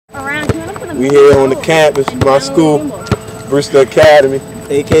We here on the campus of my school, Bristol Academy.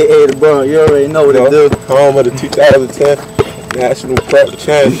 AKA the Barton, you already know what it do. Home of the 2010 National Prep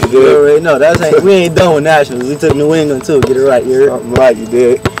Champions. You already know, we ain't done with Nationals. We took New England too, get it right, you heard? Something like you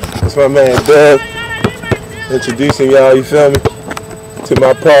did. That's my man Dub, introducing y'all, you feel me, to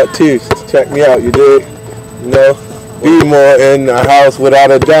my part 2. Check me out, you dig? You know, be more in the house without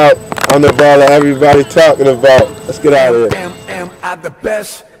a doubt. I'm the baller everybody talking about. Let's get out of here. Am I the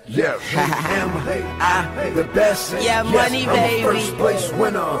best? Yeah, am I the best? Yeah, money, baby. First place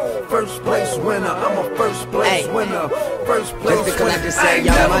winner, first place winner. I'm a first place winner, first place winner. Just because I just said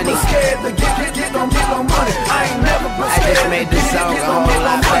y'all money. Scared to get no money. I ain't never been scared. I just made this song a whole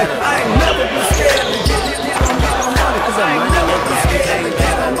lot better. I ain't never been scared to get no money. I ain't never been scared to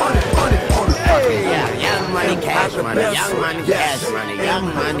get no money. Young money, cash money, young money, cash money, young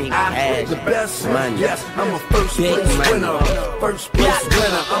money, cash the best money. Yes, I'm a first place winner. First place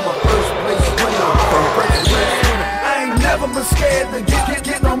winner. I'm a first place winner. First place winner. I ain't never been scared to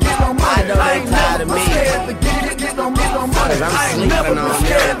get no money. I ain't never been scared to get no money. I ain't never been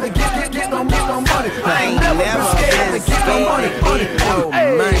scared to get no money. I ain't never been scared to get no money. No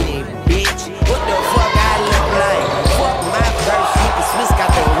money, bitch. What the fuck I look like? Fuck my first hit. The Swiss got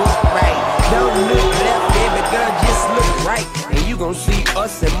the hook right. Don't look left, baby girl, just look right. And you gon' see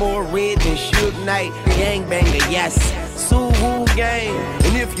us in more red than Suge Knight. Gangbanger, yes, Suwu gang.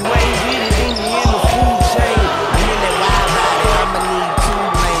 And if you ain't with it, then you in the food chain. I'm in that wild body, I'ma need 2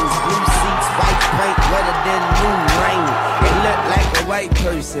 lanes. Blue seats, white paint, wetter than new rain. It look like a white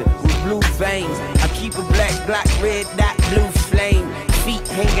person with blue veins. I keep a black block, red dot, blue flame. Feet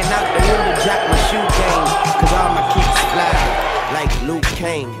hanging out the window, drop my shoe game. Cause all my kicks fly like Luke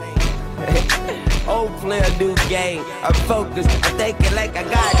Kane. Old player, new game. I'm focused, I'm thinking like I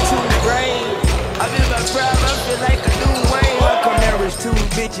got 2 brains. I'm in my prime, I feel like a new Wayne. I come there is 2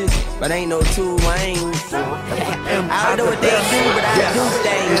 bitches, but ain't no 2 Waynes. I don't know what they do, but I do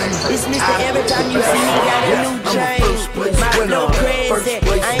things. It's Mr. Every time you see me, got a new chain. My flow crazy,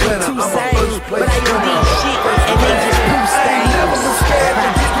 I ain't too sane, but I do this shit, and they just poo stains.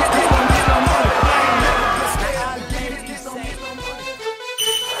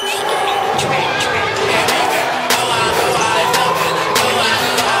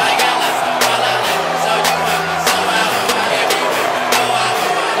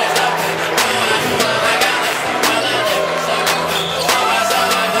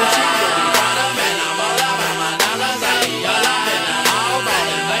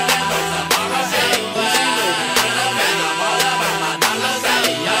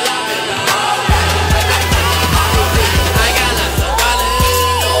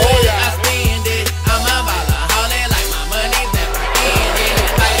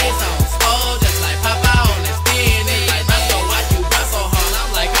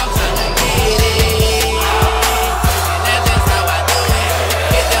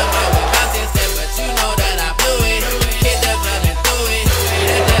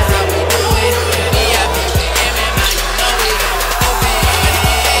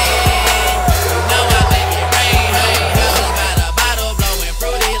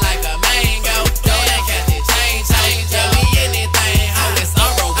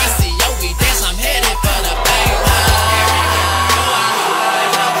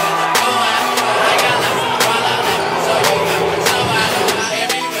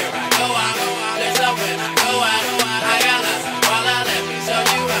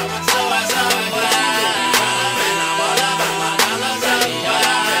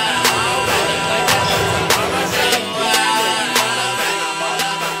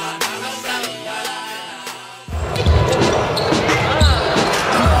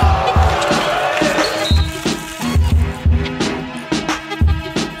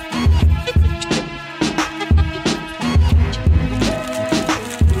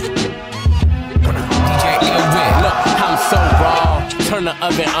 Turn the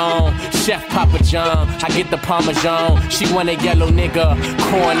oven on, Chef Papa John. I get the Parmesan. She want a yellow nigga,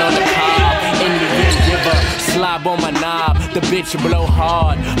 corn on the cob. Indian giver, slob on my knob. The bitch blow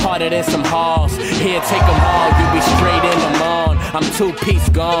hard, harder than some halls. Here, take them all, you be straight in the mall. I'm 2-piece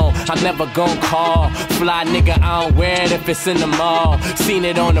gone, I'm never gon' call. Fly nigga, I don't wear it if it's in the mall. Seen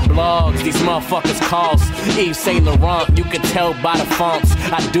it on the blogs, these motherfuckers cost. Yves Saint Laurent, you can tell by the fonts.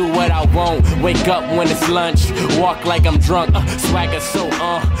 I do what I want, wake up when it's lunch. Walk like I'm drunk, swagger so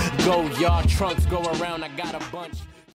go yard trunks, go around, I got a bunch.